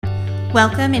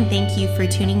Welcome and thank you for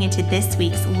tuning into this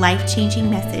week's life-changing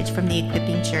message from the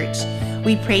Equipping Church.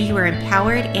 We pray you are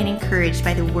empowered and encouraged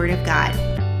by the Word of God.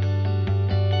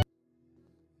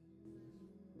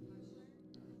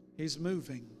 He's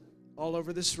moving all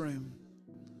over this room.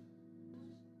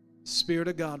 Spirit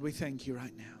of God, we thank you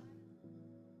right now.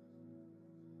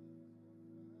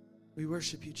 We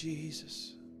worship you,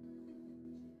 Jesus.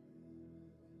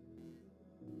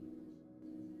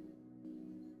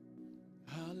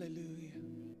 Hallelujah.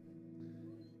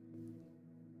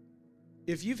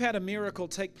 If you've had a miracle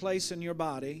take place in your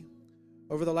body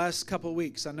over the last couple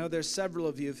weeks, I know there's several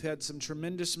of you who've had some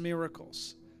tremendous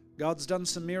miracles. God's done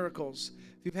some miracles.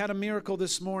 If you've had a miracle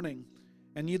this morning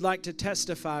and you'd like to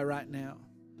testify right now,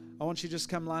 I want you to just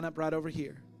come line up right over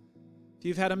here. If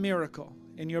you've had a miracle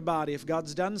in your body, if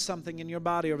God's done something in your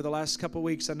body over the last couple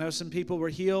weeks, I know some people were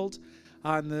healed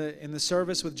in the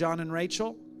service with John and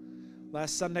Rachel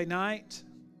last Sunday night.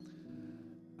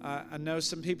 I know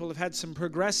some people have had some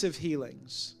progressive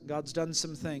healings. God's done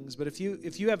some things. But if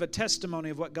you have a testimony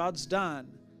of what God's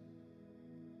done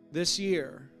this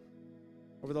year,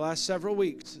 over the last several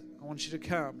weeks, I want you to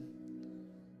come.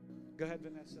 Go ahead,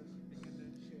 Vanessa.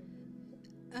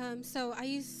 So I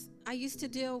used to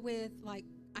deal with,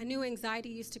 I knew anxiety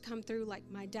used to come through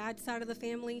my dad's side of the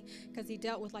family because he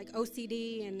dealt with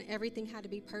OCD and everything had to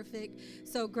be perfect.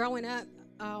 So growing up,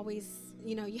 I always,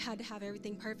 you had to have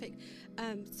everything perfect.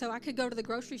 So I could go to the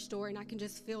grocery store and I can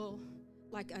just feel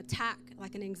attack,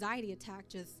 an anxiety attack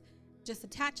just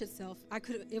attach itself.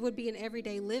 It would be in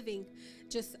everyday living,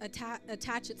 just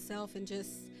attach itself, and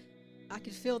I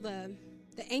could feel the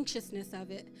anxiousness of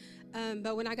it.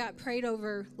 But when I got prayed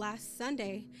over last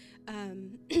Sunday,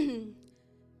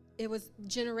 it was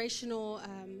generational,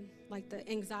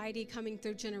 the anxiety coming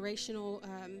through generational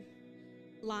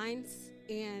lines.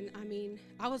 And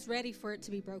I was ready for it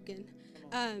to be broken.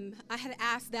 I had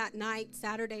asked that night,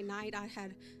 Saturday night, I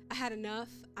had enough.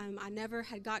 I never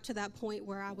had got to that point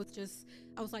where I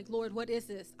was like, Lord, what is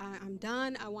this? I'm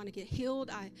done. I want to get healed.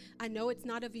 I know it's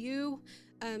not of you.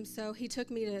 So he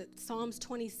took me to Psalms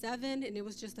 27, and it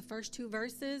was just the first two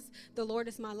verses. The Lord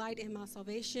is my light and my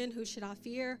salvation. Who should I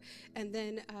fear? And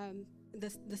then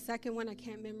the second one, I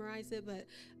can't memorize it, but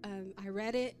I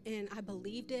read it, and I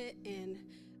believed it. And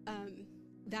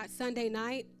that Sunday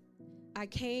night, I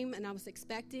came, and I was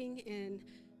expecting, and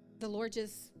the Lord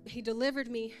he delivered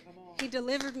me. He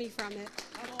delivered me from it.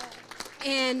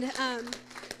 And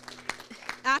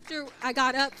after I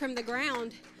got up from the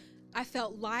ground, I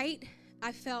felt light.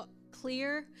 I felt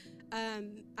clear.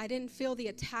 I didn't feel the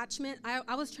attachment.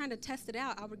 I was trying to test it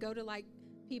out. I would go to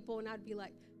people and I'd be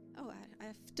like, oh, I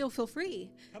still feel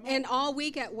free. And all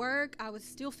week at work, I was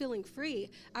still feeling free.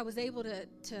 I was able to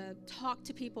talk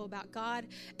to people about God.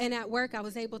 And at work, I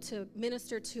was able to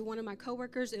minister to one of my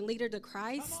coworkers and lead her to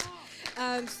Christ.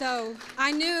 So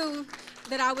I knew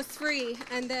that I was free,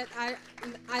 and that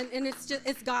and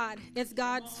it's God. It's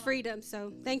God's freedom.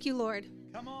 So thank you, Lord.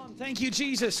 Come on. Thank you,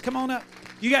 Jesus. Come on up.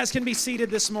 You guys can be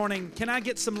seated this morning. Can I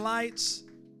get some lights?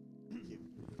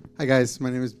 Hi, guys. My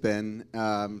name is Ben.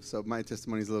 So my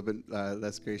testimony is a little bit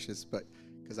less gracious, but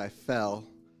because I fell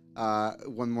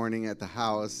one morning at the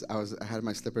house, I had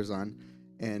my slippers on,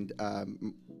 and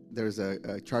there's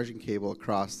a charging cable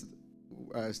across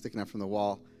sticking out from the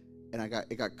wall, and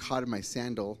it got caught in my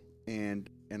sandal, and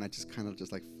I just kind of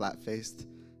flat-faced,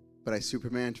 but I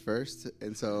Supermaned first,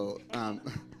 and so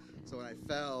so when I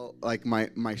fell,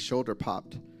 my shoulder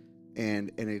popped.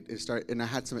 And it started, and I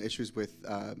had some issues with,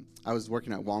 I was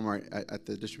working at Walmart at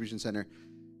the distribution center,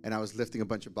 and I was lifting a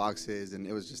bunch of boxes, and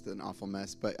it was just an awful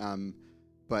mess. But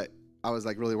I was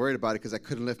really worried about it because I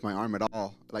couldn't lift my arm at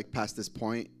all, past this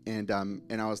point. And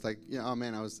I was like, oh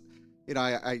man, I was,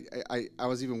 I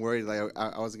was even worried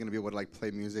I wasn't gonna be able to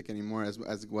play music anymore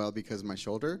as well because of my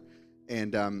shoulder.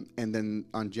 And then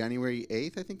on January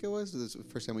 8th, I think it was the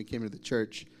first time we came to the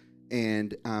church.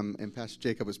 And Pastor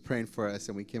Jacob was praying for us,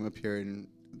 and we came up here, and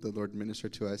the Lord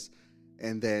ministered to us.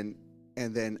 And then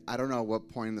I don't know what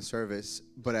point in the service,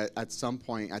 but at some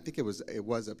point, I think it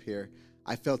was up here,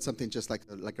 I felt something just like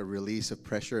a release of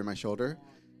pressure in my shoulder.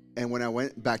 And when I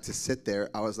went back to sit there,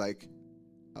 I was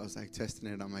testing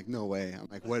it. I'm like, no way. I'm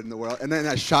like, what in the world? And then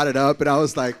I shot it up, and I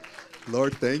was like,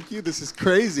 Lord, thank you. This is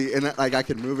crazy. And I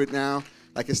can move it now.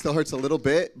 It still hurts a little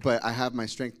bit, but I have my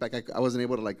strength back. I wasn't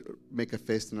able to make a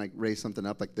fist and raise something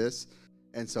up like this.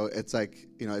 And so it's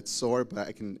it's sore,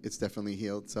 but it's definitely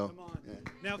healed. So come on. Yeah.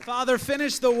 Now, Father,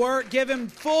 finish the work. Give him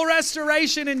full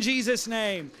restoration in Jesus'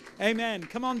 name. Amen.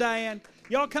 Come on, Diane.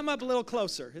 Y'all come up a little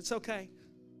closer. It's okay.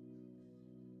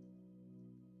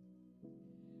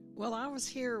 Well, I was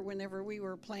here whenever we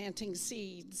were planting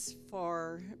seeds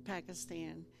for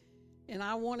Pakistan, and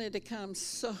I wanted to come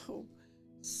so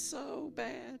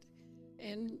bad.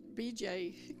 And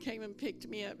BJ came and picked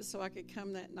me up so I could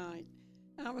come that night.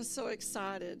 And I was so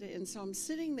excited. And so I'm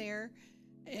sitting there,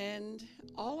 and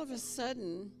all of a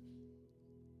sudden,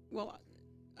 well,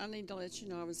 I need to let you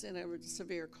know I was in a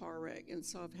severe car wreck, and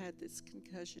so I've had this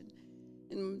concussion.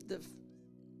 And the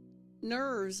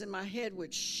nerves in my head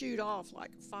would shoot off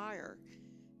like fire.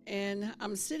 And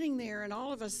I'm sitting there, and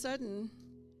all of a sudden,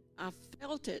 I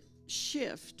felt it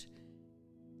shift.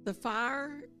 The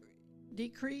fire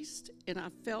decreased, and I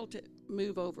felt it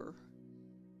move over.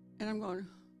 And I'm going,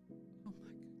 oh my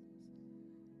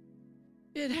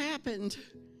goodness. It happened.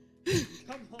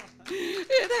 Come on.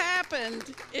 It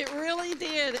happened. It really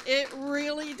did. It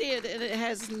really did. And it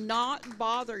has not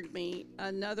bothered me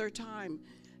another time.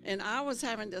 And I was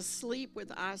having to sleep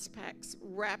with ice packs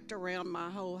wrapped around my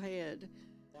whole head.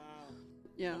 Wow.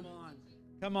 Yeah. Come on.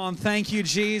 Come on. Thank you,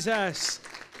 Jesus.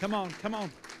 Come on. Come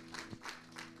on.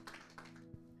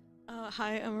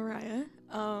 Hi, I'm Mariah.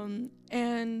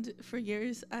 And for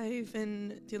years, I've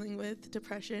been dealing with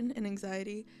depression and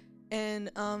anxiety. And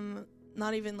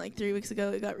not even like 3 weeks ago,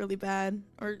 it got really bad.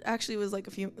 Or actually, it was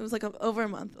like over a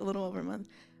month, a little over a month.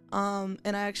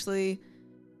 And I actually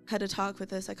had to talk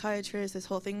with a psychiatrist. This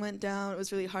whole thing went down. It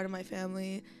was really hard on my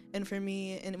family and for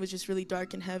me, and it was just really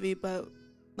dark and heavy. But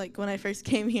like when I first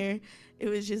came here, it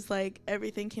was just like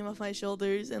everything came off my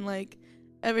shoulders, and like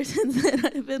ever since then,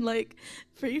 I've been like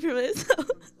free from it. So,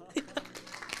 yeah.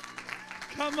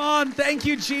 Come on. Thank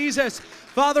you, Jesus.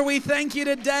 Father, we thank you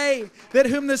today that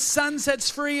whom the Son sets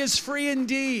free is free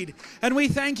indeed. And we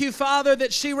thank you, Father,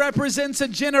 that she represents a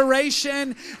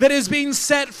generation that is being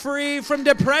set free from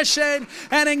depression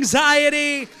and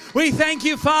anxiety. We thank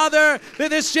you, Father, that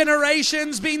this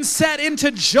generation's being set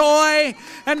into joy.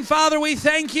 And Father, we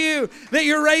thank you that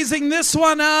you're raising this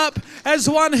one up as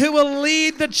one who will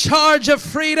lead the charge of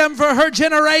freedom for her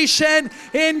generation.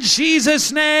 In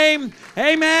Jesus' name,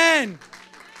 amen.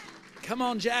 Come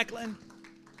on, Jacqueline.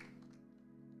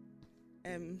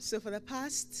 So for the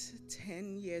past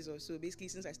 10 years or so, basically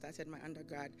since I started my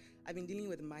undergrad, I've been dealing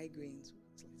with migraines.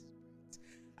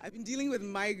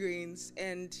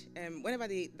 And whenever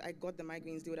I got the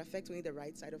migraines, they would affect only the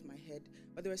right side of my head.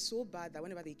 But they were so bad that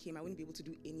whenever they came, I wouldn't be able to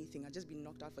do anything. I'd just be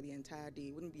knocked out for the entire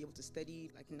day. Wouldn't be able to study,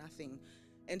 like nothing.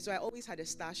 And so I always had a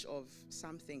stash of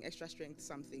something, extra strength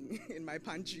something in my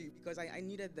pantry because I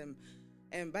needed them.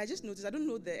 But I just noticed, I don't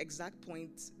know the exact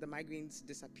point the migraines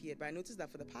disappeared, but I noticed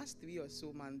that for the past 3 or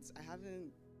so months, I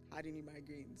haven't had any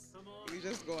migraines. It's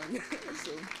just gone.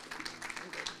 So,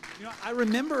 you know, I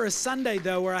remember a Sunday,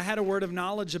 though, where I had a word of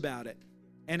knowledge about it.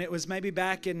 And it was maybe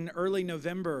back in early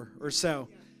November or so.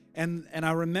 And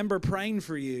I remember praying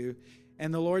for you,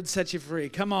 and the Lord set you free.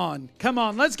 Come on. Come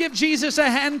on. Let's give Jesus a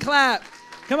hand clap.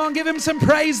 Come on, give him some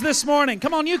praise this morning.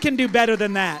 Come on, you can do better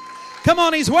than that. Come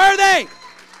on, he's worthy.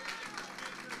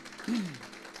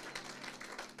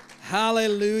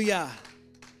 Hallelujah.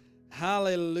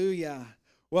 Hallelujah.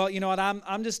 Well, you know what,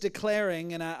 I'm just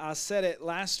declaring, and I said it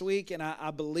last week, and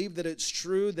I believe that it's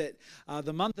true that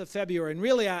the month of February, and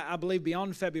really I believe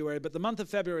beyond February, but the month of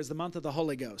February is the month of the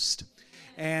Holy Ghost.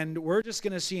 And we're just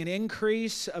going to see an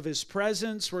increase of his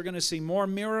presence. We're going to see more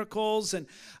miracles. And,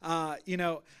 how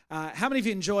many of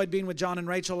you enjoyed being with John and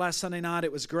Rachel last Sunday night?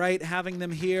 It was great having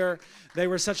them here. They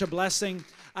were such a blessing.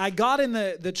 I got in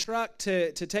the truck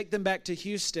to take them back to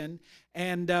Houston,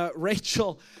 and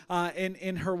Rachel,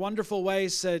 in her wonderful way,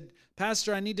 said,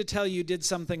 "Pastor, I need to tell you did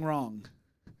something wrong."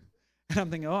 And I'm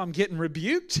thinking, I'm getting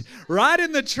rebuked right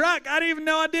in the truck. I didn't even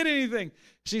know I did anything.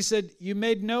 She said, "You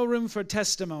made no room for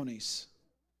testimonies."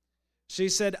 She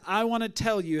said, "I want to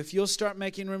tell you, if you'll start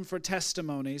making room for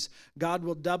testimonies, God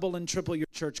will double and triple your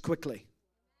church quickly."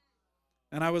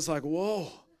 And I was like, whoa,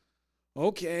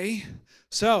 okay.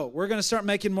 So we're going to start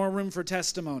making more room for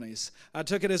testimonies. I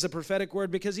took it as a prophetic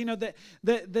word because,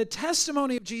 the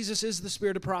testimony of Jesus is the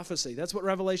spirit of prophecy. That's what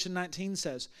Revelation 19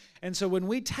 says. And so when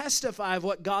we testify of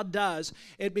what God does,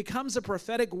 it becomes a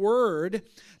prophetic word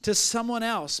to someone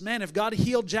else. Man, if God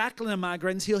healed Jacqueline of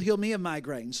migraines, he'll heal me of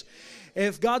migraines.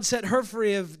 If God set her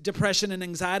free of depression and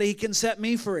anxiety, he can set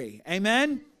me free.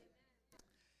 Amen?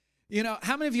 You know,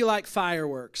 how many of you like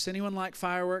fireworks? Anyone like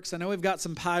fireworks? I know we've got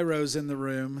some pyros in the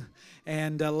room,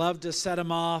 and I love to set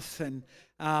them off. And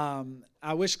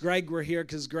I wish Greg were here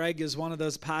because Greg is one of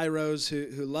those pyros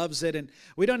who loves it. And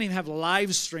we don't even have a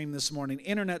live stream this morning.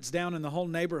 Internet's down in the whole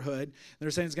neighborhood.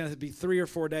 They're saying it's going to be 3 or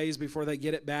 4 days before they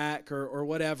get it back or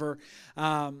whatever.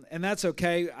 And that's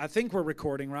okay. I think we're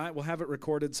recording, right? We'll have it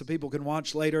recorded so people can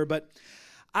watch later. But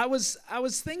I was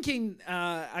thinking,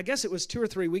 I guess it was 2 or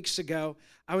 3 weeks ago,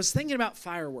 I was thinking about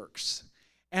fireworks.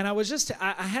 And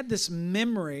I had this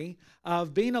memory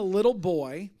of being a little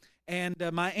boy, and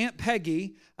my Aunt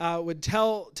Peggy would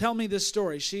tell me this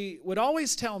story. She would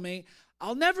always tell me,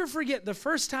 I'll never forget the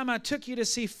first time I took you to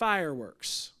see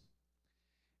fireworks.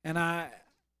 And I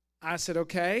said,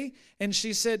 okay. And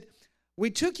she said, we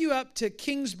took you up to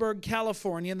Kingsburg,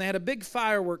 California, and they had a big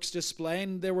fireworks display,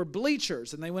 and there were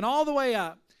bleachers, and they went all the way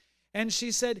up. And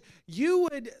she said, you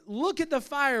would look at the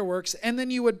fireworks, and then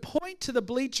you would point to the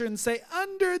bleacher and say,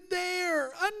 under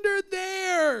there, under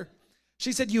there.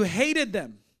 She said, you hated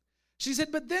them. She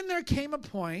said, but then there came a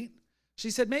point,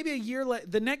 she said, maybe a year later,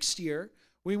 the next year,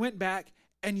 we went back,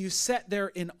 and you sat there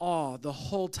in awe the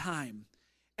whole time.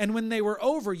 And when they were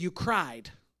over, you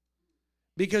cried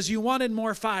because you wanted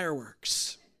more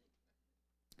fireworks.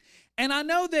 And I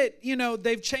know that,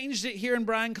 they've changed it here in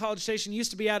Bryan College Station. It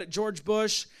used to be out at George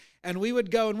Bush, and we would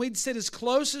go and we'd sit as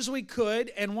close as we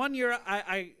could. And one year,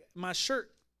 my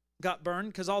shirt got burned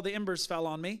because all the embers fell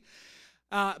on me.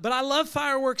 But I love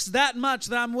fireworks that much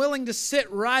that I'm willing to sit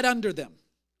right under them.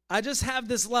 I just have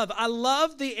this love. I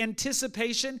love the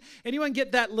anticipation. Anyone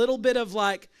get that little bit of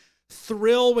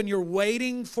thrill when you're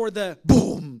waiting for the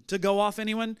boom to go off?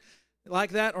 Anyone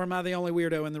like that? Or am I the only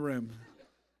weirdo in the room?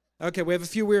 Okay, we have a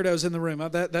few weirdos in the room.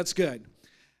 That's good.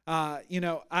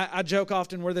 I joke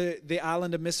often we're the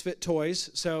island of misfit toys.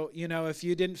 So, if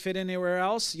you didn't fit anywhere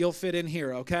else, you'll fit in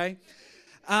here, okay?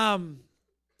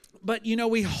 But,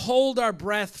 we hold our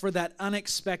breath for that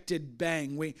unexpected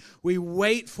bang. We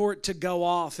wait for it to go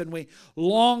off, and we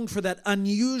long for that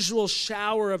unusual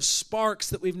shower of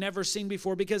sparks that we've never seen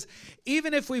before. Because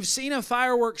even if we've seen a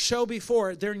fireworks show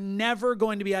before, they're never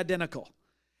going to be identical.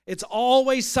 It's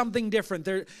always something different.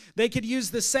 They could use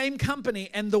the same company,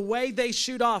 and the way they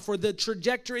shoot off, or the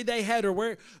trajectory they head, or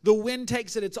where the wind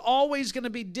takes it, it's always going to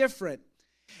be different.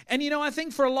 And I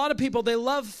think for a lot of people, they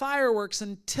love fireworks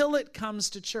until it comes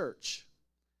to church.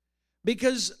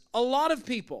 Because a lot of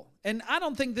people, and I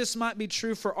don't think this might be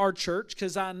true for our church,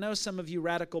 because I know some of you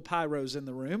radical pyros in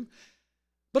the room,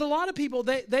 but a lot of people,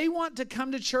 they want to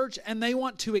come to church and they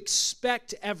want to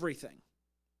expect everything.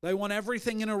 They want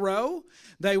everything in a row.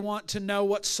 They want to know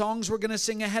what songs we're going to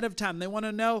sing ahead of time. They want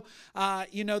to know,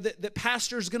 that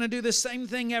pastor's going to do the same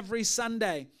thing every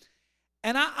Sunday.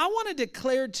 And I want to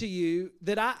declare to you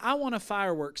that I want a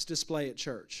fireworks display at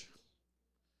church.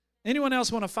 Anyone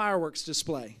else want a fireworks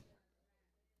display?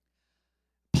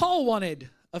 Paul wanted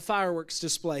a fireworks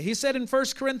display. He said in 1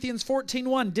 Corinthians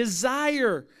 14:1,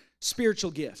 desire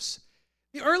spiritual gifts.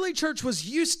 The early church was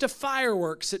used to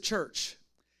fireworks at church.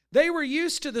 They were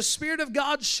used to the Spirit of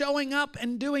God showing up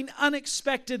and doing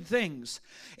unexpected things.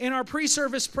 In our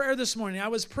pre-service prayer this morning, I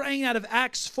was praying out of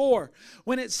Acts 4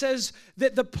 when it says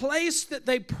that the place that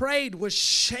they prayed was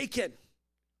shaken.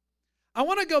 I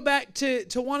want to go back to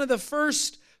one of the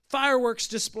first fireworks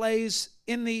displays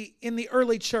in the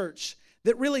early church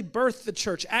that really birthed the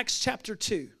church, Acts chapter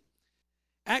 2.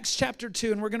 Acts chapter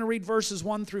 2, and we're going to read verses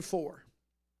 1 through 4.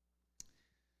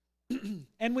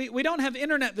 And we don't have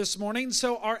internet this morning,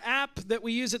 so our app that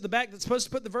we use at the back that's supposed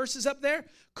to put the verses up there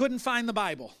couldn't find the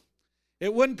Bible.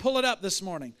 It wouldn't pull it up this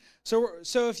morning. So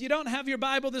if you don't have your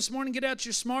Bible this morning, get out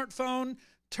your smartphone,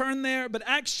 turn there. But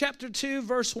Acts chapter 2,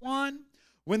 verse 1,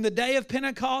 when the day of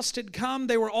Pentecost had come,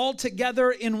 they were all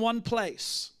together in one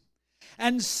place.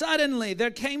 And suddenly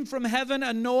there came from heaven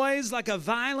a noise like a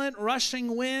violent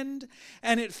rushing wind,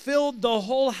 and it filled the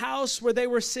whole house where they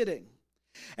were sitting.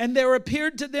 And there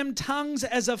appeared to them tongues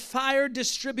as of fire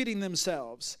distributing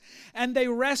themselves, and they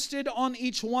rested on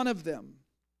each one of them.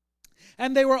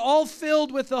 And they were all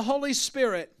filled with the Holy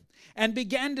Spirit and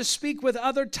began to speak with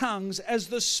other tongues as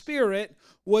the Spirit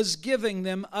was giving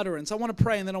them utterance. I want to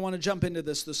pray and then I want to jump into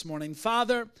this morning.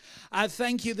 Father, I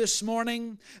thank you this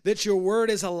morning that your word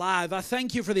is alive. I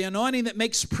thank you for the anointing that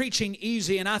makes preaching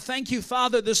easy. And I thank you,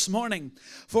 Father, this morning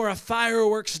for a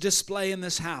fireworks display in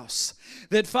this house.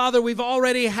 That, Father, we've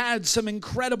already had some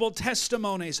incredible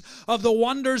testimonies of the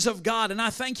wonders of God. And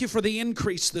I thank you for the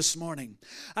increase this morning.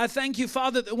 I thank you,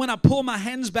 Father, that when I pull my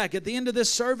hands back at the end of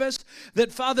this service,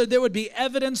 that, Father, there would be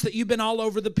evidence that you've been all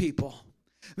over the people.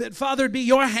 That, Father, it'd be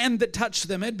your hand that touched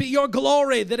them. It'd be your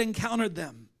glory that encountered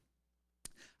them.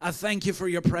 I thank you for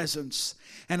your presence,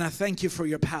 and I thank you for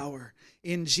your power.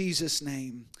 In Jesus'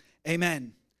 name,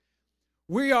 amen.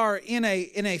 We are in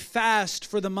a fast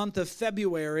for the month of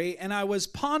February, and I was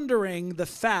pondering the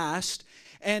fast.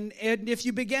 And if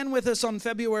you began with us on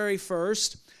February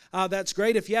 1st, that's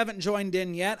great. If you haven't joined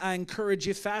in yet, I encourage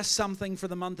you, fast something for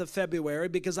the month of February,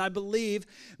 because I believe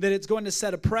that it's going to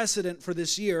set a precedent for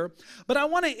this year. But I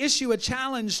want to issue a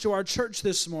challenge to our church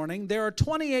this morning. There are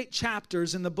 28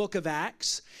 chapters in the book of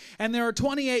Acts, and there are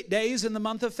 28 days in the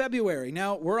month of February.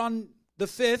 Now, we're on the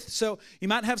 5th, so you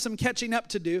might have some catching up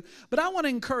to do. But I want to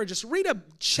encourage us, read a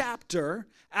chapter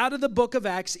out of the book of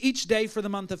Acts each day for the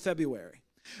month of February,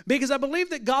 because I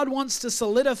believe that God wants to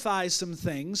solidify some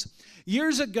things.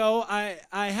 Years ago, I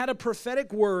had a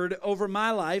prophetic word over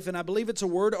my life, and I believe it's a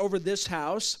word over this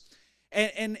house.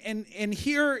 And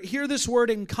hear this word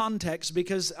in context,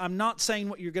 because I'm not saying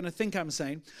what you're going to think I'm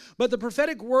saying. But the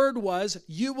prophetic word was,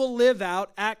 you will live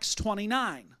out Acts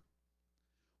 29.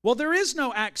 Well, there is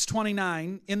no Acts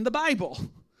 29 in the Bible.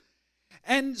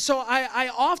 And so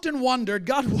I often wondered,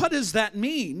 God, what does that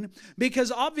mean?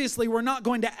 Because obviously we're not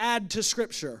going to add to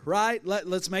Scripture, right?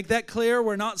 Let's make that clear.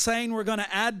 We're not saying we're going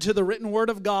to add to the written Word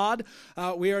of God.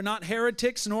 We are not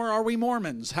heretics, nor are we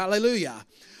Mormons. Hallelujah.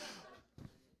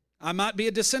 I might be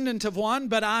a descendant of one,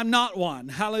 but I'm not one.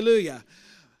 Hallelujah.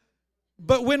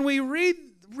 But when we read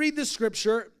the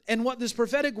Scripture, and what this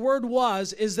prophetic word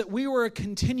was, is that we were a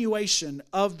continuation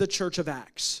of the church of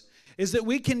Acts. Is that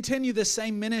we continue the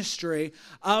same ministry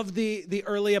of the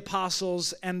early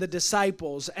apostles and the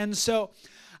disciples. And so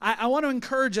I want to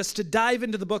encourage us to dive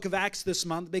into the book of Acts this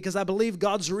month, because I believe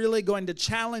God's really going to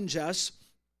challenge us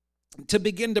to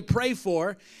begin to pray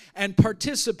for and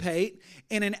participate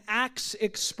in an Acts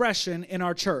expression in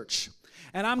our church.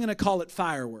 And I'm going to call it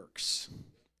fireworks.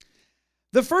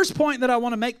 The first point that I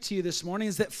want to make to you this morning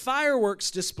is that fireworks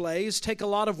displays take a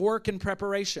lot of work and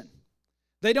preparation.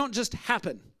 They don't just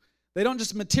happen. They don't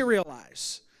just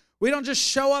materialize. We don't just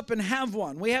show up and have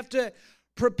one. We have to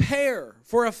prepare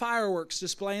for a fireworks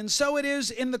display. And so it is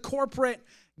in the corporate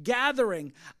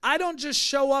gathering. I don't just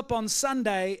show up on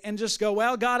Sunday and just go,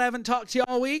 well, God, I haven't talked to you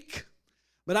all week,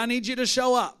 but I need you to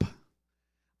show up.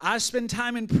 I spend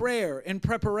time in prayer, in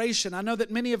preparation. I know that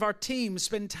many of our teams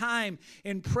spend time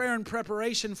in prayer and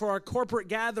preparation for our corporate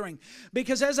gathering,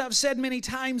 because as I've said many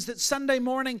times, that Sunday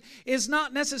morning is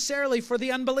not necessarily for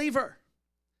the unbeliever.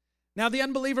 Now, the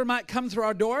unbeliever might come through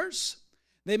our doors.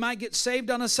 They might get saved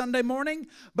on a Sunday morning,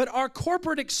 but our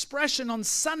corporate expression on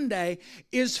Sunday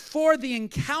is for the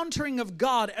encountering of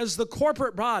God as the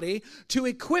corporate body to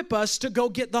equip us to go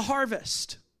get the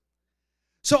harvest.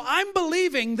 So I'm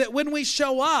believing that when we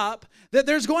show up, that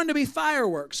there's going to be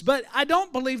fireworks, but I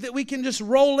don't believe that we can just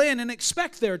roll in and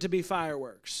expect there to be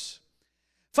fireworks.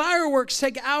 Fireworks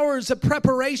take hours of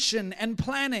preparation and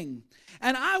planning.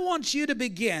 And I want you to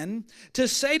begin to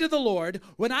say to the Lord,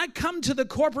 when I come to the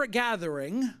corporate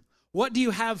gathering, what do you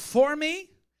have for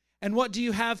me and what do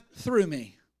you have through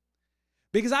me?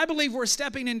 Because I believe we're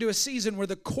stepping into a season where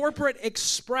the corporate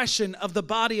expression of the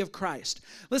body of Christ.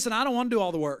 Listen, I don't want to do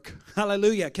all the work.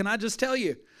 Hallelujah. Can I just tell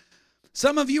you?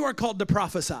 Some of you are called to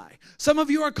prophesy. Some of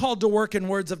you are called to work in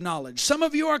words of knowledge. Some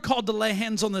of you are called to lay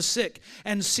hands on the sick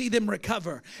and see them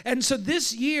recover. And so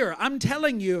this year, I'm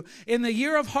telling you, in the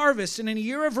year of harvest and in a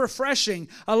year of refreshing,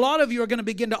 a lot of you are going to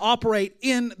begin to operate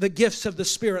in the gifts of the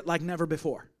Spirit like never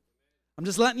before. I'm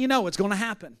just letting you know it's going to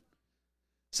happen.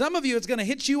 Some of you, it's going to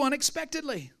hit you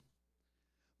unexpectedly.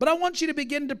 But I want you to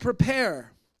begin to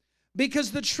prepare,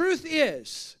 because the truth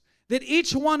is that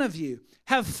each one of you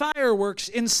have fireworks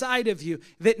inside of you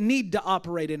that need to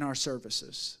operate in our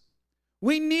services.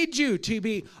 We need you to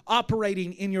be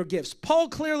operating in your gifts. Paul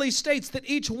clearly states that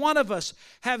each one of us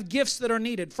have gifts that are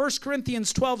needed. 1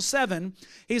 Corinthians 12:7,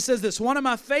 he says this, one of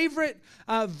my favorite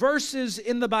verses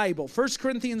in the Bible, 1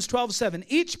 Corinthians 12:7,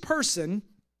 each person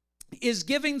is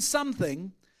giving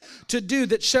something to do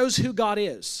that shows who God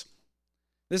is.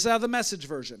 This is out of the Message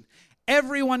version.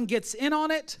 Everyone gets in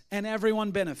on it and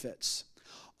everyone benefits.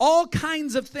 All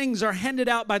kinds of things are handed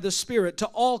out by the Spirit to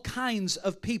all kinds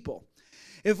of people.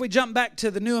 If we jump back to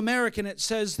the New American, it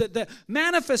says that the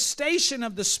manifestation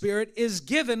of the Spirit is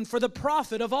given for the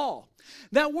profit of all.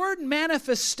 That word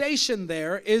manifestation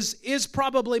there is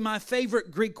probably my favorite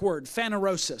Greek word,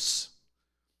 phanerosis.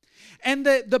 And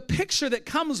the picture that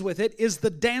comes with it is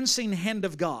the dancing hand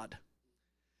of God.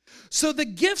 So the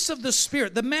gifts of the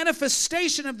Spirit, the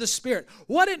manifestation of the Spirit,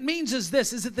 what it means is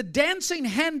this, is that the dancing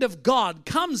hand of God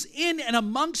comes in and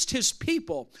amongst His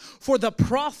people for the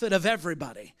profit of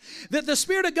everybody. That the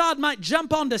Spirit of God might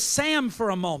jump onto Sam for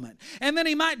a moment, and then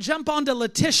He might jump onto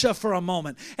Letitia for a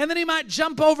moment, and then He might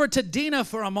jump over to Dina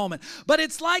for a moment. But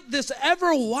it's like this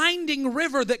ever-winding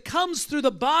river that comes through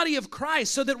the body of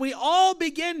Christ so that we all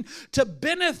begin to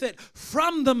benefit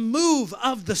from the move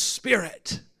of the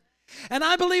Spirit. And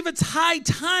I believe it's high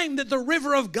time that the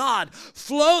river of God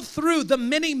flow through the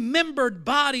many-membered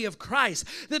body of Christ,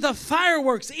 that the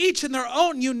fireworks, each in their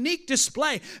own unique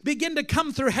display, begin to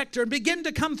come through Hector, and begin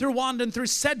to come through Wanda, and through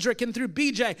Cedric, and through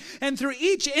BJ, and through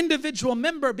each individual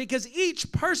member, because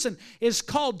each person is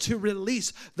called to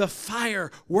release the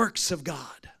fireworks of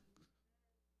God.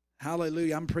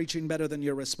 Hallelujah. I'm preaching better than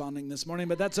you're responding this morning,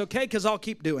 but that's okay, because I'll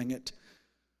keep doing it.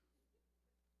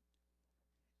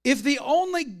 If the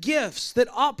only gifts that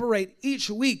operate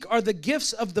each week are the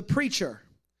gifts of the preacher,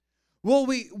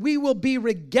 we will be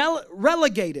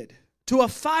relegated to a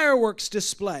fireworks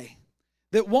display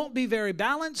that won't be very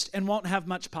balanced and won't have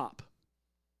much pop.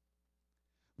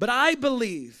 But I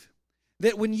believe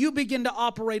that when you begin to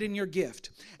operate in your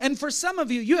gift, and for some of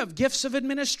you, you have gifts of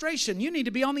administration. You need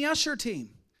to be on the usher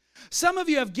team. Some of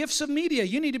you have gifts of media.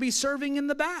 You need to be serving in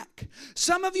the back.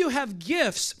 Some of you have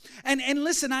gifts. And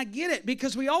listen, I get it,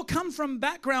 because we all come from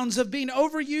backgrounds of being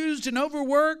overused and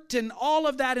overworked and all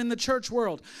of that in the church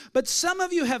world. But some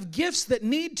of you have gifts that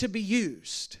need to be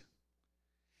used.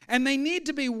 And they need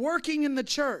to be working in the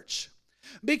church.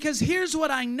 Because here's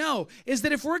what I know, is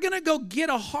that if we're going to go get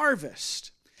a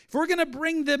harvest, if we're going to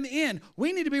bring them in,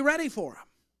 we need to be ready for them.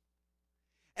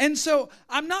 And so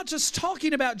I'm not just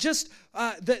talking about just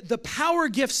the power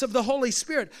gifts of the Holy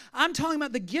Spirit. I'm talking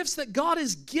about the gifts that God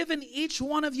has given each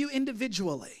one of you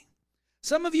individually.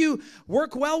 Some of you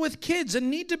work well with kids and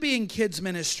need to be in kids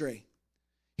ministry.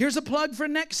 Here's a plug for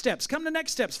Next Steps. Come to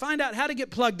Next Steps. Find out how to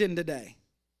get plugged in today.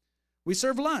 We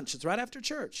serve lunch. It's right after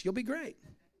church. You'll be great.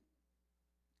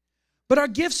 But our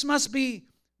gifts must be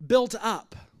built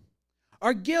up.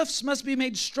 Our gifts must be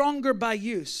made stronger by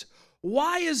use.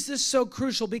 Why is this so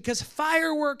crucial? Because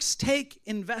fireworks take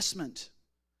investment.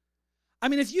 I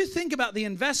mean, if you think about the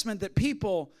investment that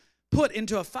people put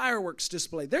into a fireworks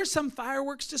display, there's some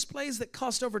fireworks displays that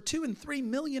cost over $2 and $3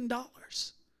 million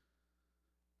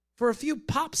for a few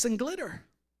pops and glitter.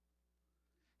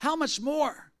 How much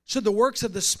more should the works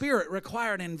of the Spirit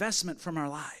require an investment from our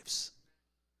lives?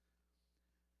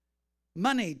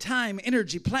 Money, time,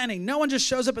 energy, planning. No one just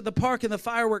shows up at the park and the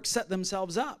fireworks set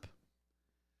themselves up.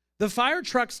 The fire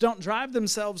trucks don't drive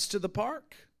themselves to the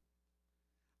park.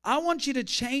 I want you to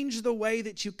change the way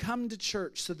that you come to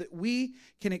church so that we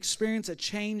can experience a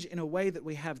change in a way that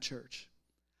we have church.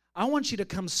 I want you to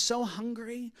come so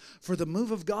hungry for the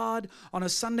move of God on a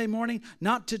Sunday morning,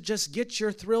 not to just get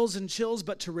your thrills and chills,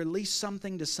 but to release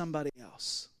something to somebody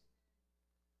else.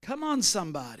 Come on,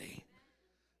 somebody.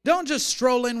 Don't just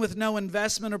stroll in with no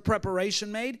investment or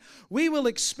preparation made. We will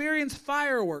experience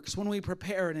fireworks when we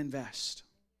prepare and invest.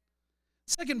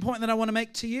 Second point that I want to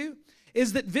make to you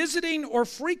is that visiting or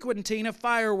frequenting a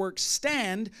fireworks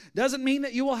stand doesn't mean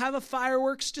that you will have a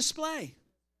fireworks display.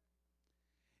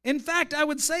 In fact, I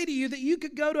would say to you that you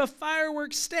could go to a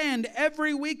fireworks stand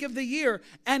every week of the year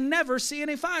and never see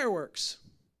any fireworks.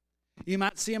 You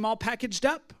might see them all packaged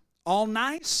up, all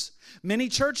nice. Many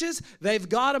churches, they've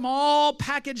got them all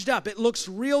packaged up. It looks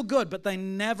real good, but they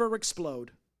never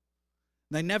explode.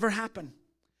 They never happen.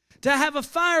 To have a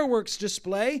fireworks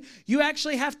display, you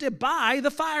actually have to buy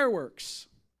the fireworks.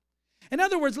 In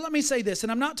other words, let me say this,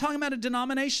 and I'm not talking about a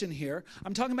denomination here.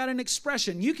 I'm talking about an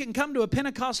expression. You can come to a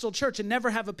Pentecostal church and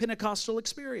never have a Pentecostal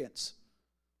experience.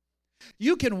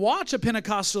 You can watch a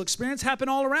Pentecostal experience happen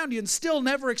all around you and still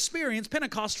never experience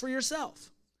Pentecost for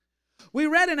yourself. We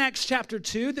read in Acts chapter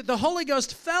 2 that the Holy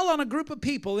Ghost fell on a group of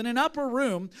people in an upper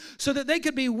room so that they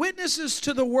could be witnesses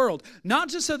to the world, not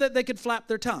just so that they could flap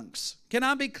their tongues. Can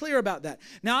I be clear about that?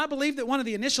 Now, I believe that one of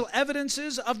the initial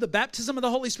evidences of the baptism of the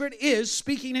Holy Spirit is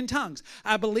speaking in tongues.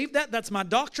 I believe that. That's my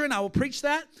doctrine. I will preach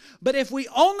that. But if we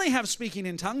only have speaking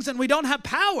in tongues and we don't have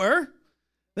power,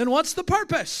 then what's the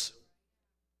purpose?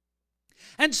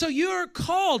 And so you are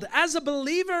called as a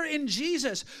believer in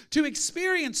Jesus to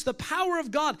experience the power of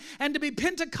God and to be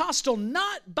Pentecostal,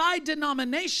 not by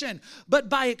denomination, but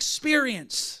by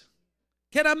experience.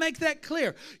 Can I make that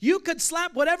clear? You could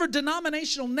slap whatever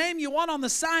denominational name you want on the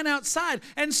sign outside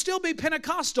and still be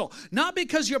Pentecostal, not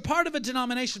because you're part of a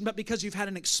denomination, but because you've had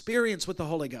an experience with the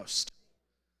Holy Ghost.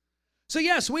 So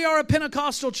yes, we are a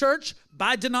Pentecostal church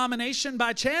by denomination,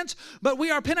 by chance, but we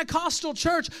are a Pentecostal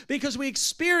church because we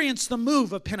experience the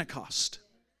move of Pentecost.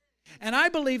 And I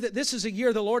believe that this is a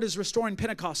year the Lord is restoring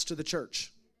Pentecost to the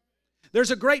church.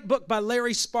 There's a great book by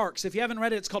Larry Sparks. If you haven't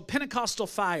read it, it's called Pentecostal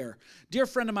Fire. Dear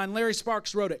friend of mine, Larry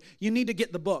Sparks wrote it. You need to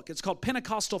get the book. It's called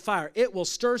Pentecostal Fire. It will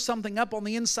stir something up on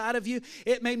the inside of you.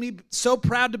 It made me so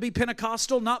proud to be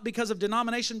Pentecostal, not because of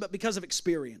denomination, but because of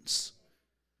experience.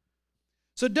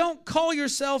 So don't call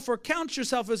yourself or count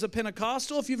yourself as a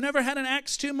Pentecostal if you've never had an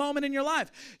Acts 2 moment in your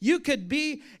life. You could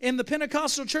be in the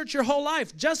Pentecostal church your whole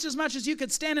life just as much as you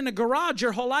could stand in a garage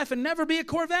your whole life and never be a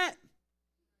Corvette.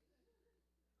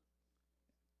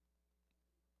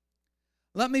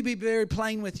 Let me be very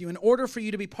plain with you. In order for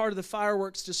you to be part of the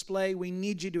fireworks display, we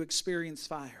need you to experience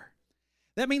fire.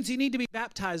 That means you need to be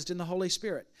baptized in the Holy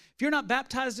Spirit. If you're not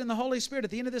baptized in the Holy Spirit,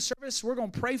 at the end of this service, we're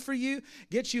going to pray for you,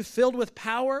 get you filled with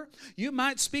power. You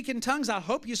might speak in tongues. I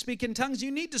hope you speak in tongues.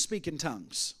 You need to speak in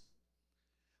tongues.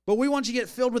 But we want you to get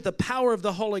filled with the power of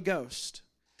the Holy Ghost.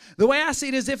 The way I see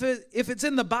it is if it's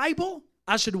in the Bible,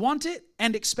 I should want it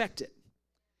and expect it.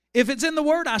 If it's in the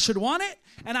Word, I should want it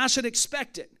and I should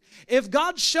expect it. If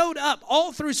God showed up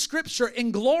all through Scripture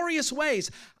in glorious ways,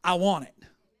 I want it.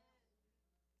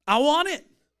 I want it.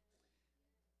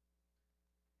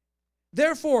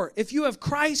 Therefore, if you have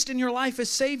Christ in your life as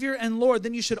Savior and Lord,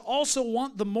 then you should also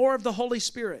want the more of the Holy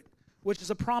Spirit, which is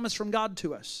a promise from God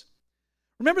to us.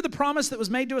 Remember the promise that was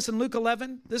made to us in Luke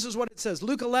 11? This is what it says.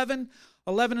 Luke 11,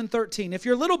 11 and 13. If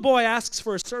your little boy asks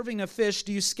for a serving of fish,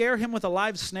 do you scare him with a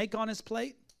live snake on his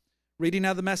plate? Reading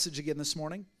out the Message again this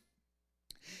morning.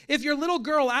 If your little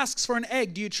girl asks for an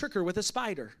egg, do you trick her with a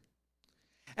spider?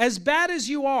 As bad as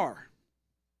you are,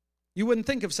 you wouldn't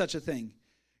think of such a thing.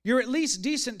 You're at least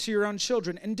decent to your own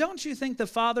children. And don't you think the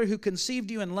Father who conceived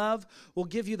you in love will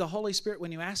give you the Holy Spirit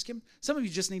when you ask Him? Some of you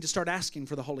just need to start asking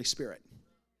for the Holy Spirit.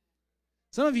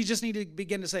 Some of you just need to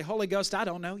begin to say, Holy Ghost, I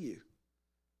don't know you.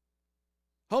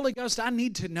 Holy Ghost, I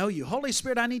need to know you. Holy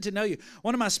Spirit, I need to know you.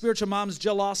 One of my spiritual moms,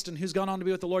 Jill Austin, who's gone on to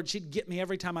be with the Lord, she'd get me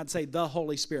every time I'd say the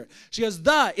Holy Spirit. She goes,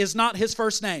 the is not His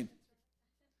first name.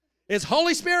 It's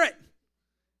Holy Spirit.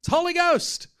 It's Holy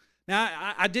Ghost.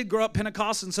 Now, I did grow up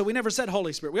Pentecostal, so we never said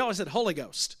Holy Spirit. We always said Holy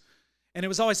Ghost. And it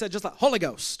was always said just like Holy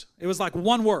Ghost. It was like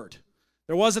one word.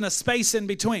 There wasn't a space in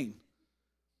between.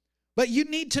 But you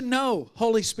need to know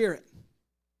Holy Spirit.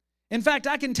 In fact,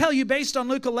 I can tell you based on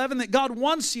Luke 11 that God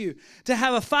wants you to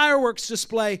have a fireworks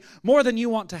display more than you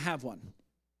want to have one.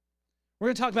 We're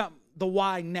going to talk about the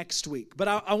why next week, but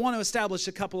I want to establish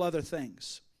a couple other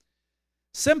things.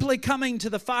 Simply coming to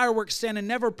the fireworks stand and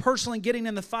never personally getting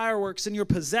in the fireworks in your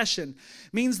possession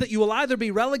means that you will either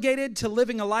be relegated to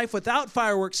living a life without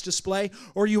fireworks display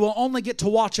or you will only get to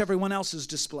watch everyone else's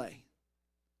display.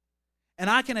 And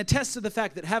I can attest to the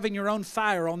fact that having your own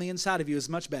fire on the inside of you is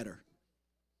much better.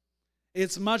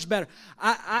 It's much better.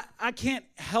 I can't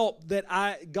help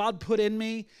that God put in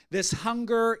me this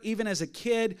hunger, even as a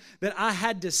kid, that I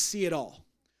had to see it all.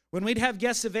 When we'd have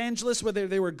guest evangelists, whether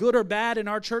they were good or bad in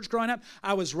our church growing up,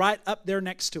 I was right up there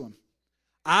next to them.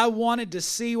 I wanted to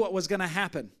see what was going to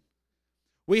happen.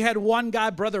 We had one guy,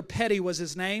 Brother Petty was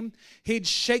his name. He'd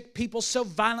shake people so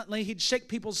violently, he'd shake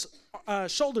people's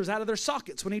shoulders out of their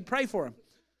sockets when he'd pray for them.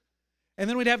 And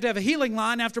then we'd have to have a healing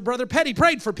line after Brother Petty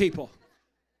prayed for people.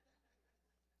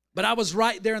 But I was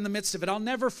right there in the midst of it. I'll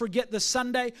never forget the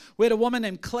Sunday we had a woman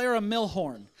named Clara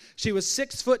Milhorn. She was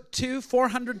 6'2",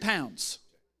 400 pounds.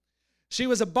 She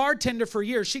was a bartender for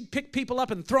years. She'd pick people up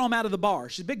and throw them out of the bar.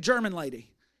 She's a big German lady.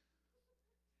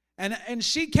 And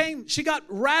she got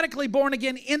radically born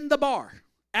again in the bar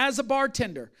as a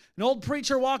bartender. An old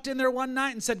preacher walked in there one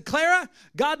night and said, Clara,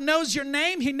 God knows your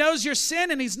name. He knows your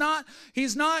sin, and He's not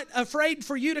afraid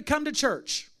for you to come to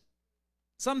church.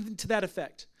 Something to that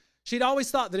effect. She'd always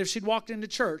thought that if she'd walked into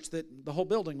church that the whole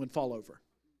building would fall over.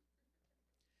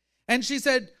 And she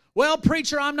said, well,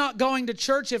 preacher, I'm not going to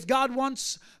church. If God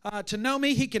wants to know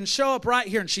me, He can show up right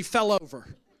here. And she fell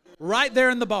over right there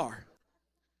in the bar.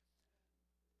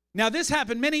 Now, this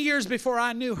happened many years before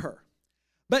I knew her.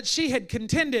 But she had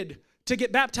contended to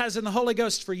get baptized in the Holy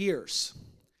Ghost for years.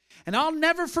 And I'll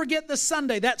never forget the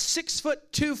Sunday, that 6'2",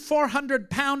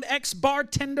 400-pound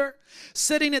ex-bartender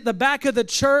sitting at the back of the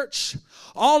church.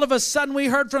 All of a sudden we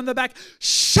heard from the back,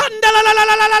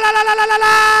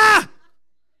 Shanda-la-la-la-la-la-la-la-la-la-la!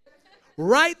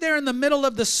 Right there in the middle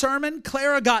of the sermon,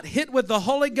 Clara got hit with the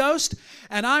Holy Ghost.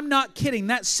 And I'm not kidding.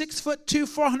 That 6'2",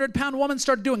 400-pound woman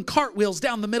started doing cartwheels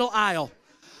down the middle aisle.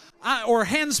 Or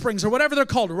handsprings or whatever they're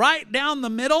called, right down the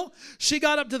middle. She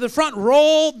got up to the front,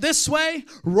 rolled this way,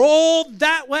 rolled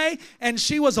that way, and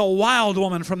she was a wild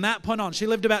woman from that point on. She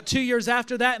lived about 2 years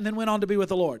after that and then went on to be with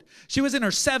the Lord. She was in her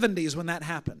 70s when that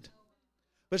happened.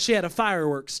 But she had a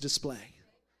fireworks display.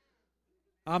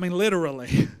 I mean,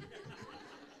 literally.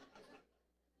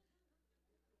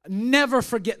 Never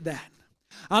forget that.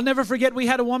 I'll never forget we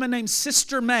had a woman named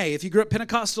Sister May. If you grew up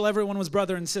Pentecostal, everyone was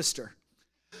brother and sister.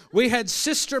 We had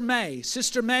Sister May.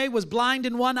 Sister May was blind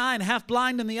in one eye and half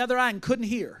blind in the other eye and couldn't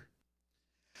hear.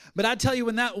 But I tell you,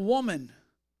 when that woman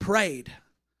prayed,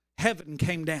 heaven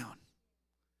came down.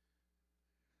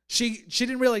 She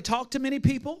didn't really talk to many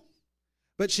people,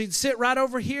 but she'd sit right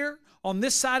over here on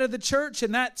this side of the church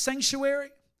in that sanctuary.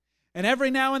 And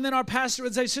every now and then our pastor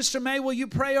would say, Sister May, will you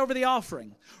pray over the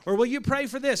offering? Or will you pray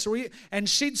for this? And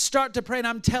she'd start to pray, and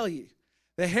I'm telling you,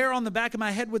 the hair on the back of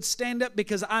my head would stand up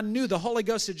because I knew the Holy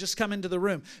Ghost had just come into the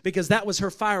room, because that was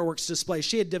her fireworks display.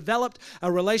 She had developed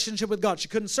a relationship with God. She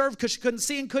couldn't serve because she couldn't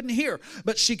see and couldn't hear,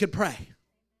 but she could pray.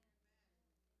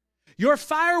 Your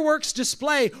fireworks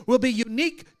display will be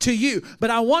unique to you, but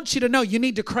I want you to know you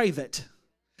need to crave it.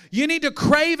 You need to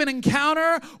crave an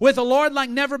encounter with the Lord like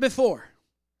never before.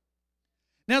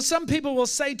 Now, some people will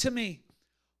say to me,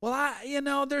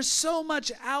 well, there's so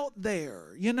much out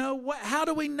there. How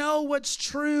do we know what's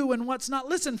true and what's not?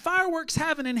 Listen, fireworks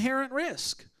have an inherent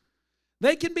risk.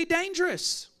 They can be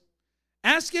dangerous.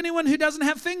 Ask anyone who doesn't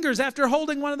have fingers after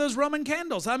holding one of those Roman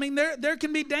candles. I mean, there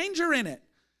can be danger in it.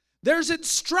 There's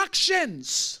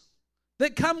instructions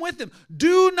that come with them.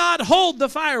 Do not hold the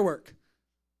firework.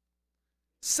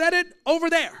 Set it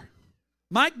over there.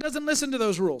 Mike doesn't listen to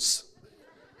those rules.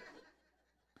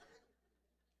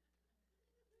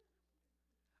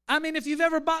 I mean, if you've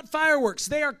ever bought fireworks,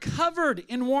 they are covered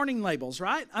in warning labels,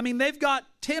 right? I mean, they've got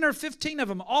 10 or 15 of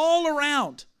them all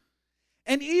around.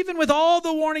 And even with all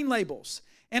the warning labels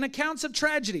and accounts of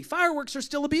tragedy, fireworks are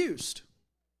still abused.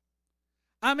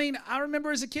 I mean, I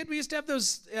remember as a kid, we used to have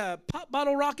those pop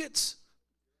bottle rockets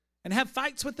and have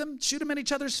fights with them, shoot them at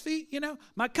each other's feet,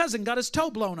 My cousin got his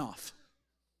toe blown off.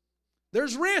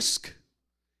 There's risk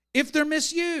if they're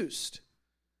misused.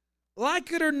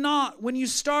 Like it or not, when you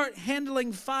start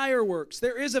handling fireworks,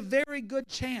 there is a very good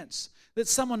chance that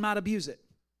someone might abuse it.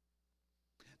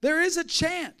 There is a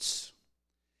chance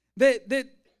that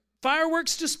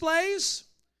fireworks displays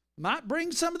might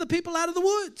bring some of the people out of the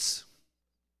woods.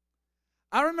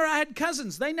 I remember I had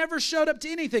cousins. They never showed up to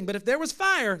anything, but if there was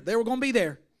fire, they were going to be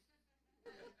there.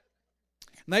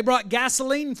 And they brought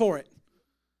gasoline for it.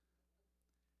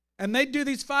 And they'd do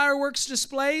these fireworks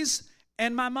displays,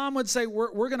 and my mom would say,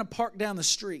 we're going to park down the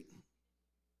street.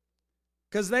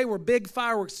 Because they were big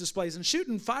fireworks displays. And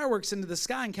shooting fireworks into the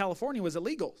sky in California was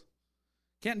illegal.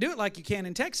 Can't do it like you can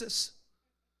in Texas.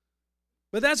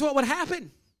 But that's what would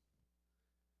happen.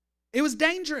 It was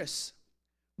dangerous.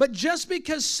 But just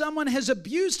because someone has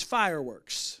abused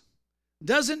fireworks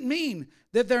doesn't mean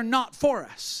that they're not for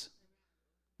us.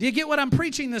 Do you get what I'm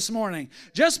preaching this morning?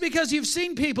 Just because you've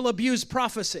seen people abuse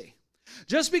prophecy,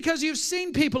 just because you've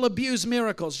seen people abuse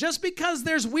miracles, just because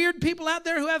there's weird people out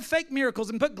there who have fake miracles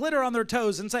and put glitter on their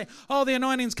toes and say, oh, the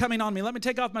anointing's coming on me. Let me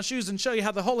take off my shoes and show you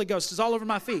how the Holy Ghost is all over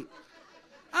my feet.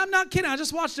 I'm not kidding. I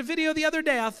just watched a video the other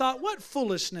day. I thought, what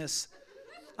foolishness.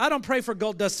 I don't pray for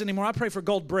gold dust anymore. I pray for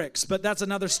gold bricks, but that's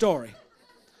another story.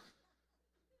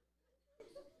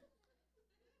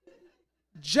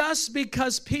 Just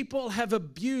because people have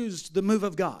abused the move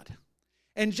of God,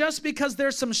 and just because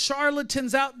there's some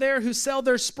charlatans out there who sell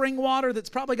their spring water that's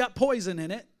probably got poison in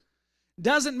it,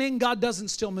 doesn't mean God doesn't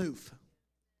still move.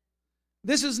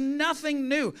 This is nothing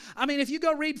new. I mean, if you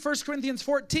go read 1 Corinthians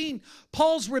 14,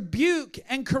 Paul's rebuke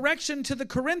and correction to the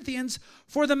Corinthians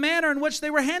for the manner in which they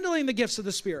were handling the gifts of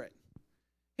the Spirit.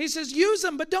 He says, use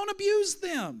them, but don't abuse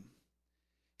them.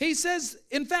 He says,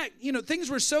 in fact,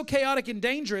 things were so chaotic and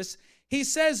dangerous. He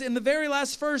says in the very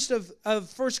last verse of 1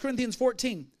 Corinthians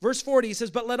 14, verse 40, he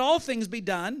says, but let all things be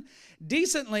done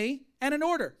decently and in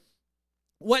order.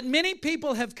 What many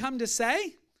people have come to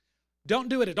say, don't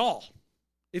do it at all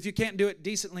if you can't do it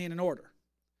decently and in order.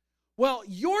 Well,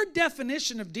 your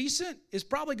definition of decent is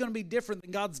probably going to be different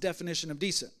than God's definition of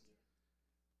decent.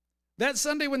 That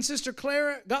Sunday when Sister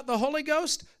Clara got the Holy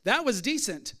Ghost, that was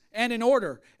decent and in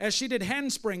order as she did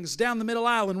handsprings down the middle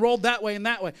aisle and rolled that way and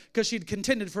that way because she'd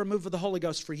contended for a move of the Holy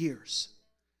Ghost for years.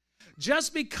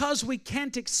 Just because we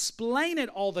can't explain it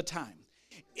all the time,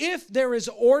 if there is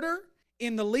order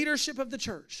in the leadership of the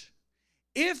church,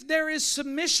 if there is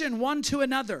submission one to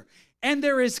another, and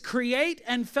there is create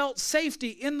and felt safety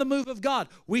in the move of God,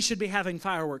 we should be having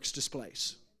fireworks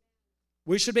displays.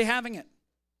 We should be having it.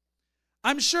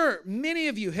 I'm sure many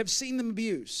of you have seen them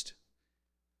abused.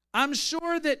 I'm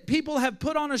sure that people have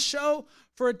put on a show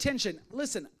for attention.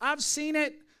 Listen, I've seen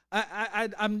it.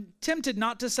 I'm tempted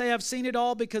not to say I've seen it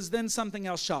all because then something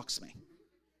else shocks me.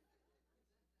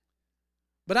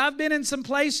 But I've been in some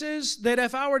places that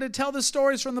if I were to tell the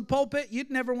stories from the pulpit, you'd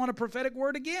never want a prophetic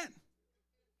word again.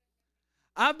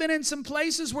 I've been in some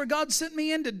places where God sent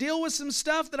me in to deal with some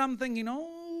stuff that I'm thinking,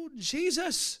 oh,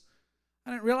 Jesus,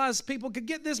 I didn't realize people could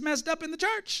get this messed up in the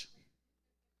church.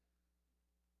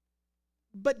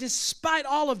 But despite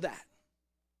all of that,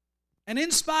 and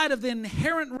in spite of the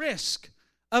inherent risk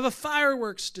of a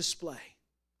fireworks display,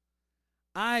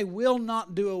 I will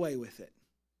not do away with it.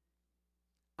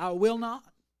 I will not.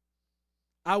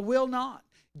 I will not.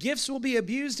 Gifts will be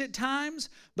abused at times,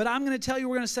 but I'm going to tell you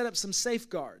we're going to set up some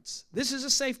safeguards. This is a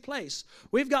safe place.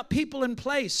 We've got people in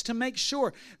place to make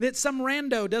sure that some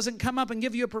rando doesn't come up and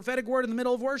give you a prophetic word in the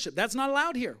middle of worship. That's not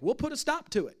allowed here. We'll put a stop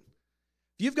to it.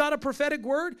 If you've got a prophetic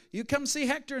word, you come see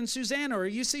Hector and Susanna, or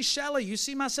you see Shelley, you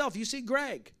see myself, you see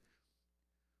Greg.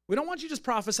 We don't want you just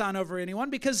prophesying over anyone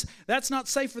because that's not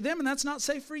safe for them and that's not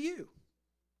safe for you.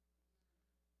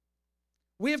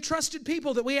 We have trusted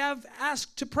people that we have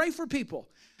asked to pray for people.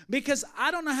 Because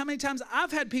I don't know how many times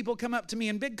I've had people come up to me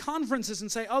in big conferences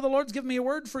and say, oh, the Lord's given me a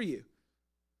word for you.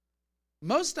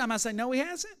 Most of the time I say, no, he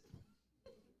hasn't.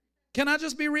 Can I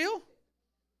just be real?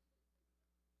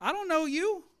 I don't know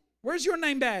you. Where's your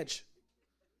name badge?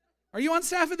 Are you on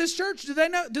staff at this church? Do they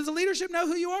know? Does the leadership know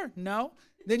who you are? No.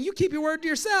 Then you keep your word to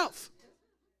yourself.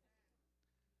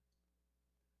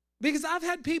 Because I've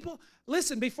had people,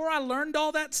 listen, before I learned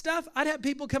all that stuff, I'd have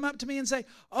people come up to me and say,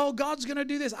 oh, God's going to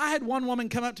do this. I had one woman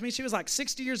come up to me. She was like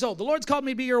 60 years old. The Lord's called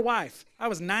me to be your wife. I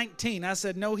was 19. I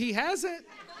said, no, he hasn't.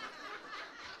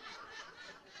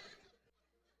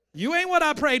 You ain't what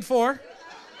I prayed for.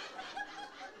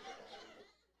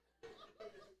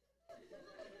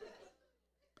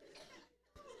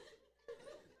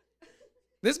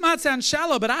 This might sound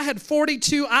shallow, but I had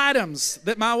 42 items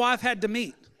that my wife had to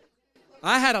meet.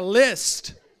 I had a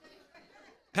list.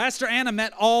 Pastor Anna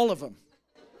met all of them.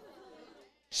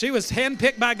 She was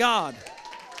handpicked by God.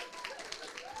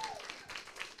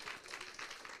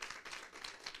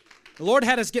 The Lord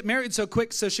had us get married so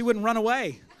quick so she wouldn't run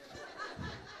away.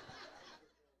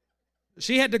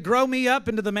 She had to grow me up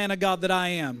into the man of God that I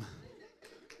am.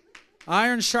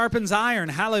 Iron sharpens iron.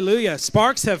 Hallelujah.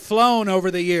 Sparks have flown over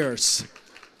the years.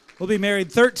 We'll be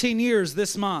married 13 years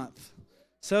this month.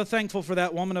 So thankful for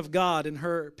that woman of God and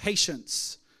her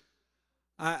patience.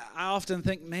 I often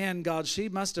think, man, God, she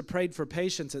must have prayed for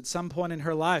patience at some point in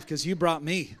her life because you brought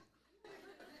me.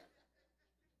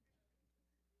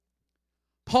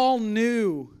 Paul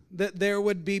knew that there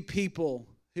would be people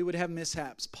who would have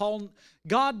mishaps.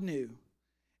 God knew.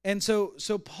 And so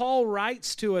Paul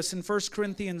writes to us in 1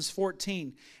 Corinthians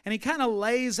 14, and he kind of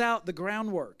lays out the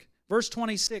groundwork. Verse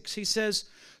 26, he says,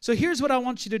 so here's what I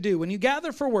want you to do. When you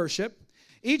gather for worship,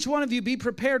 each one of you be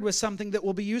prepared with something that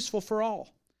will be useful for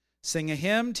all. Sing a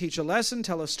hymn, teach a lesson,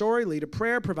 tell a story, lead a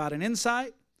prayer, provide an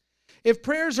insight. If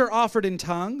prayers are offered in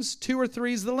tongues, 2 or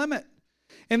 3 is the limit.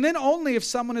 And then only if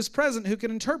someone is present who can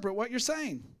interpret what you're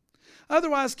saying.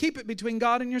 Otherwise, keep it between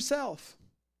God and yourself.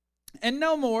 And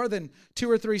no more than 2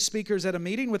 or 3 speakers at a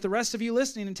meeting with the rest of you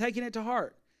listening and taking it to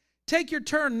heart. Take your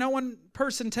turn, no one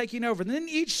person taking over. And then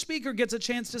each speaker gets a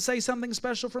chance to say something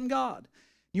special from God.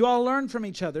 You all learn from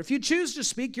each other. If you choose to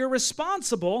speak, you're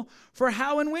responsible for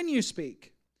how and when you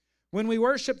speak. When we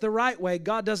worship the right way,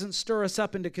 God doesn't stir us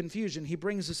up into confusion. He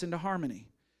brings us into harmony.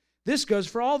 This goes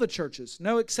for all the churches,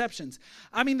 no exceptions.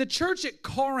 I mean, the church at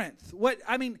Corinth,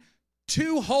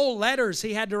 2 whole letters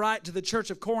he had to write to the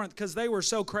church of Corinth because they were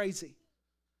so crazy.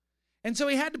 And so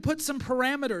he had to put some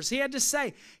parameters. He had to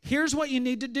say, here's what you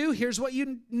need to do, here's what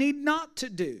you need not to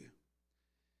do.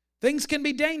 Things can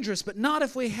be dangerous, but not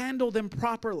if we handle them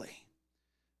properly.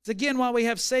 It's again why we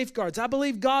have safeguards. I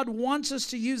believe God wants us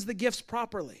to use the gifts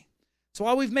properly. That's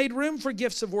why we've made room for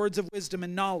gifts of words of wisdom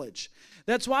and knowledge.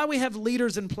 That's why we have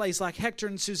leaders in place like Hector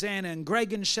and Susanna and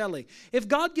Greg and Shelley. If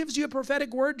God gives you a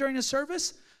prophetic word during a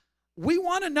service, we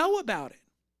want to know about it.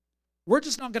 We're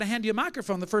just not going to hand you a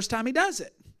microphone the first time he does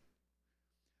it.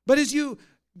 But as you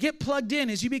get plugged in,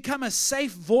 as you become a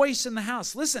safe voice in the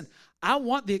house, listen, I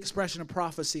want the expression of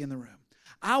prophecy in the room.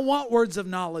 I want words of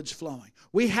knowledge flowing.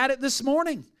 We had it this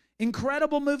morning.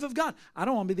 Incredible move of God. I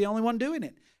don't want to be the only one doing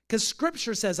it because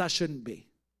Scripture says I shouldn't be.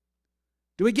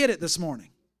 Do we get it this morning?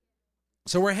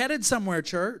 So we're headed somewhere,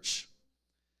 church.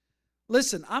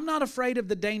 Listen, I'm not afraid of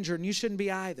the danger, and you shouldn't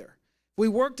be either. If we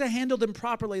work to handle them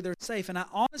properly, they're safe. And I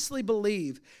honestly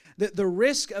believe that the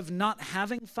risk of not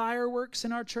having fireworks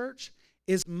in our church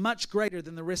is much greater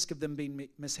than the risk of them being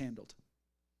mishandled.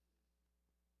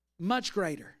 Much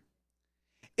greater.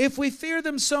 If we fear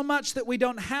them so much that we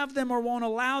don't have them or won't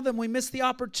allow them, we miss the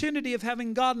opportunity of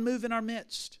having God move in our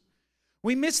midst.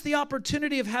 We miss the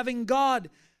opportunity of having God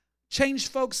change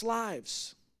folks'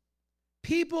 lives.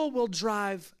 People will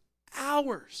drive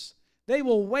hours. They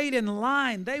will wait in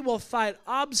line. They will fight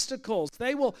obstacles.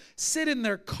 They will sit in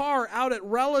their car out at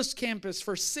Relish campus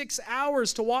for 6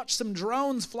 hours to watch some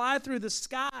drones fly through the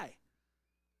sky.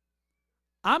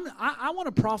 I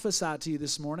want to prophesy to you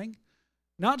this morning.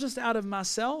 Not just out of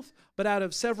myself, but out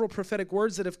of several prophetic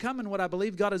words that have come, and what I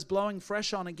believe God is blowing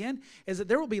fresh on again, is that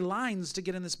there will be lines to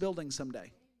get in this building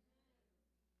someday.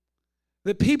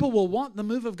 That people will want the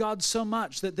move of God so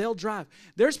much that they'll drive.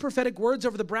 There's prophetic words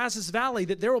over the Brazos Valley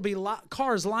that there will be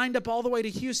cars lined up all the way to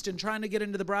Houston trying to get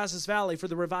into the Brazos Valley for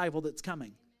the revival that's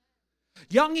coming.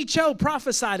 Young Cho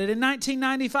prophesied it in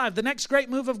 1995. The next great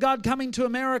move of God coming to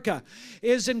America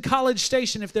is in College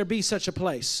Station, if there be such a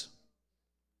place.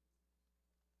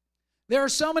 There are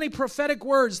so many prophetic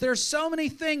words. There are so many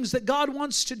things that God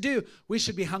wants to do. We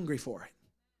should be hungry for it.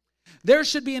 There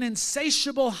should be an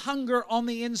insatiable hunger on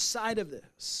the inside of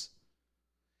this.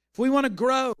 If we want to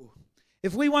grow,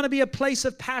 if we want to be a place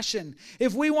of passion,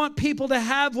 if we want people to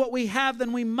have what we have,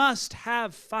 then we must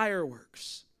have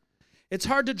fireworks. It's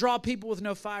hard to draw people with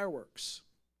no fireworks,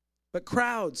 but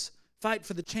crowds fight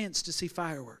for the chance to see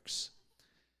fireworks.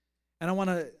 And I want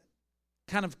to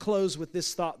kind of close with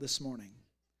this thought this morning.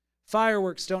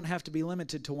 Fireworks don't have to be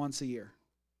limited to once a year.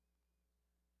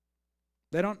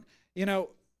 They don't,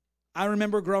 I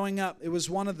remember growing up, it was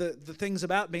one of the things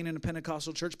about being in a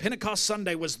Pentecostal church. Pentecost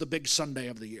Sunday was the big Sunday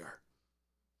of the year.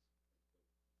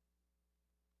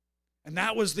 And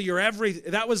that was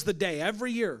the day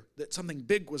every year that something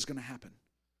big was going to happen.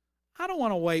 I don't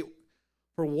want to wait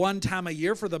for one time a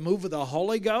year for the move of the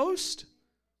Holy Ghost.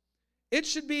 It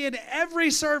should be in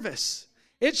every service.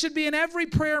 It should be in every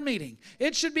prayer meeting.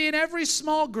 It should be in every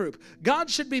small group. God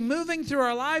should be moving through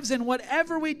our lives in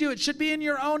whatever we do. It should be in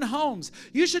your own homes.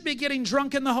 You should be getting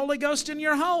drunk in the Holy Ghost in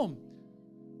your home.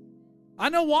 I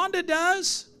know Wanda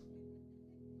does.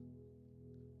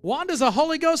 Wanda's a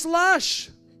Holy Ghost lush.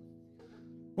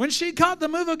 When she caught the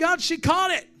move of God, she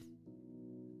caught it.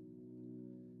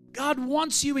 God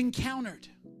wants you encountered.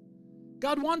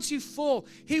 God wants you full.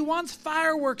 He wants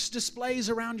fireworks displays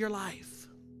around your life.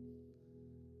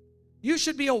 You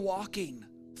should be a walking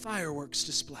fireworks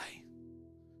display.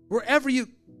 Wherever you,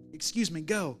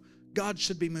 go, God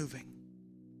should be moving.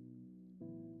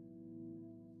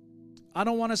 I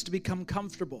don't want us to become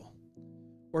comfortable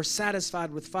or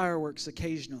satisfied with fireworks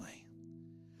occasionally.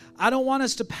 I don't want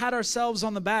us to pat ourselves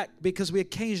on the back because we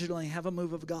occasionally have a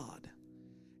move of God.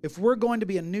 If we're going to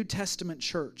be a New Testament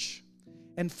church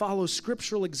and follow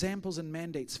scriptural examples and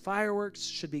mandates, fireworks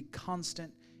should be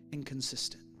constant and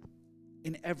consistent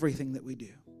in everything that we do.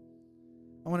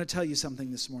 I want to tell you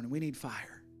something this morning. We need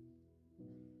fire.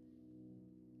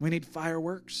 We need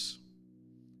fireworks.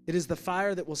 It is the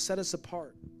fire that will set us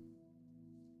apart.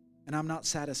 And I'm not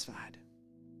satisfied.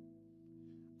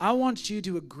 I want you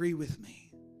to agree with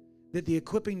me that the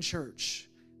equipping church,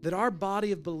 that our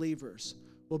body of believers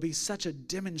will be such a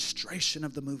demonstration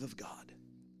of the move of God.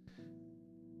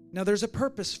 Now, there's a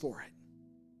purpose for it.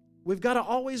 We've got to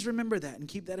always remember that and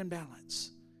keep that in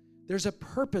balance. There's a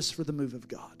purpose for the move of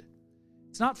God.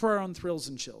 It's not for our own thrills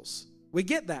and chills. We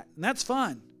get that, and that's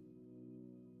fun.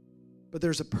 But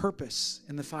there's a purpose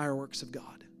in the fireworks of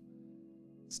God.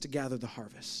 It's to gather the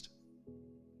harvest.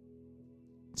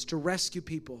 It's to rescue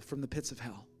people from the pits of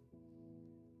hell.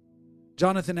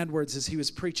 Jonathan Edwards, as he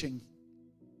was preaching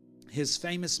his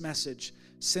famous message,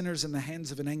 Sinners in the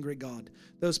Hands of an Angry God,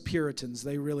 those Puritans,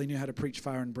 they really knew how to preach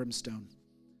fire and brimstone.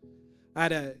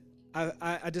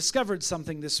 I discovered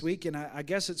something this week, and I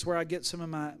guess it's where I get some of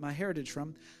my heritage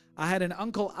from. I had an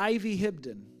uncle, Ivy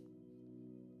Hibden,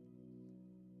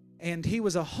 and he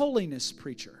was a holiness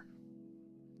preacher.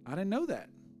 I didn't know that.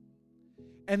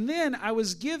 And then I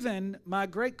was given my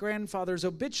great-grandfather's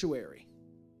obituary.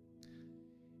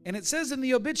 And it says in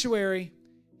the obituary,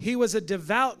 he was a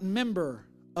devout member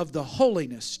of the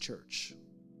Holiness Church.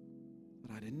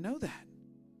 But I didn't know that.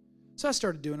 So I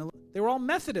started doing they were all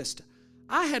Methodist.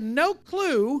 I had no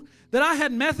clue that I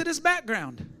had Methodist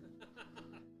background.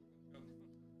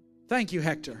 Thank you,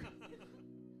 Hector.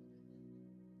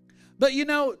 But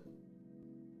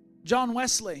John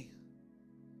Wesley,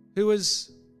 who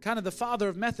was kind of the father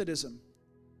of Methodism,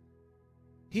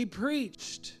 he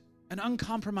preached an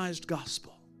uncompromised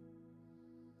gospel.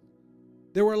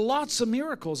 There were lots of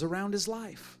miracles around his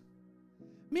life.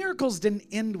 Miracles didn't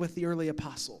end with the early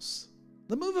apostles.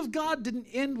 The move of God didn't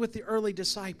end with the early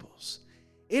disciples.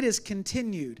 It has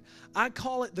continued. I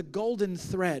call it the golden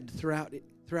thread throughout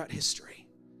history.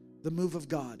 The move of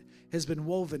God has been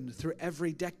woven through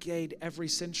every decade, every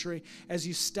century. As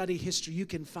you study history, you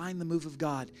can find the move of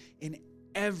God in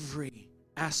every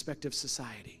aspect of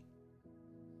society.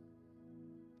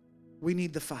 We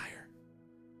need the fire.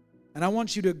 And I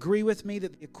want you to agree with me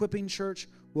that the equipping church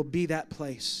will be that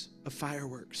place of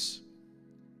fireworks.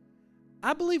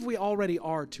 I believe we already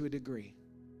are to a degree.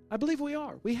 I believe we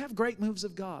are. We have great moves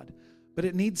of God, but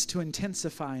it needs to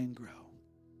intensify and grow.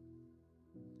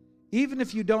 even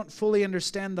if you don't fully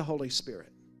understand the Holy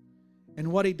Spirit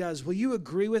and what He does, will you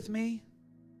agree with me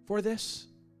for this?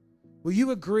 Will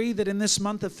you agree that in this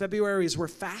month of February, as we're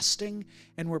fasting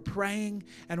and we're praying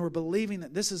and we're believing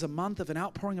that this is a month of an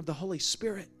outpouring of the Holy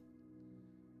Spirit,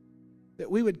 that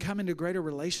we would come into greater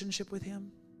relationship with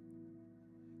Him?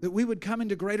 That we would come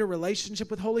into greater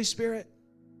relationship with Holy Spirit?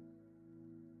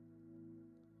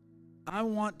 I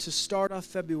want to start off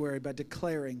February by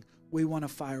declaring we want a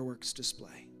fireworks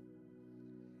display.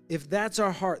 If that's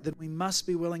our heart, then we must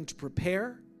be willing to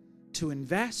prepare, to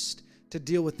invest, to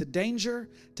deal with the danger,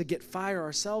 to get fire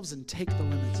ourselves and take the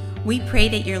limits. We pray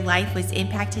that your life was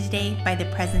impacted today by the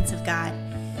presence of God.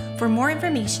 For more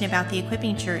information about the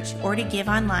Equipping Church or to give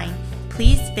online,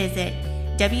 please visit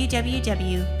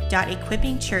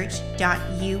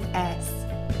www.equippingchurch.us.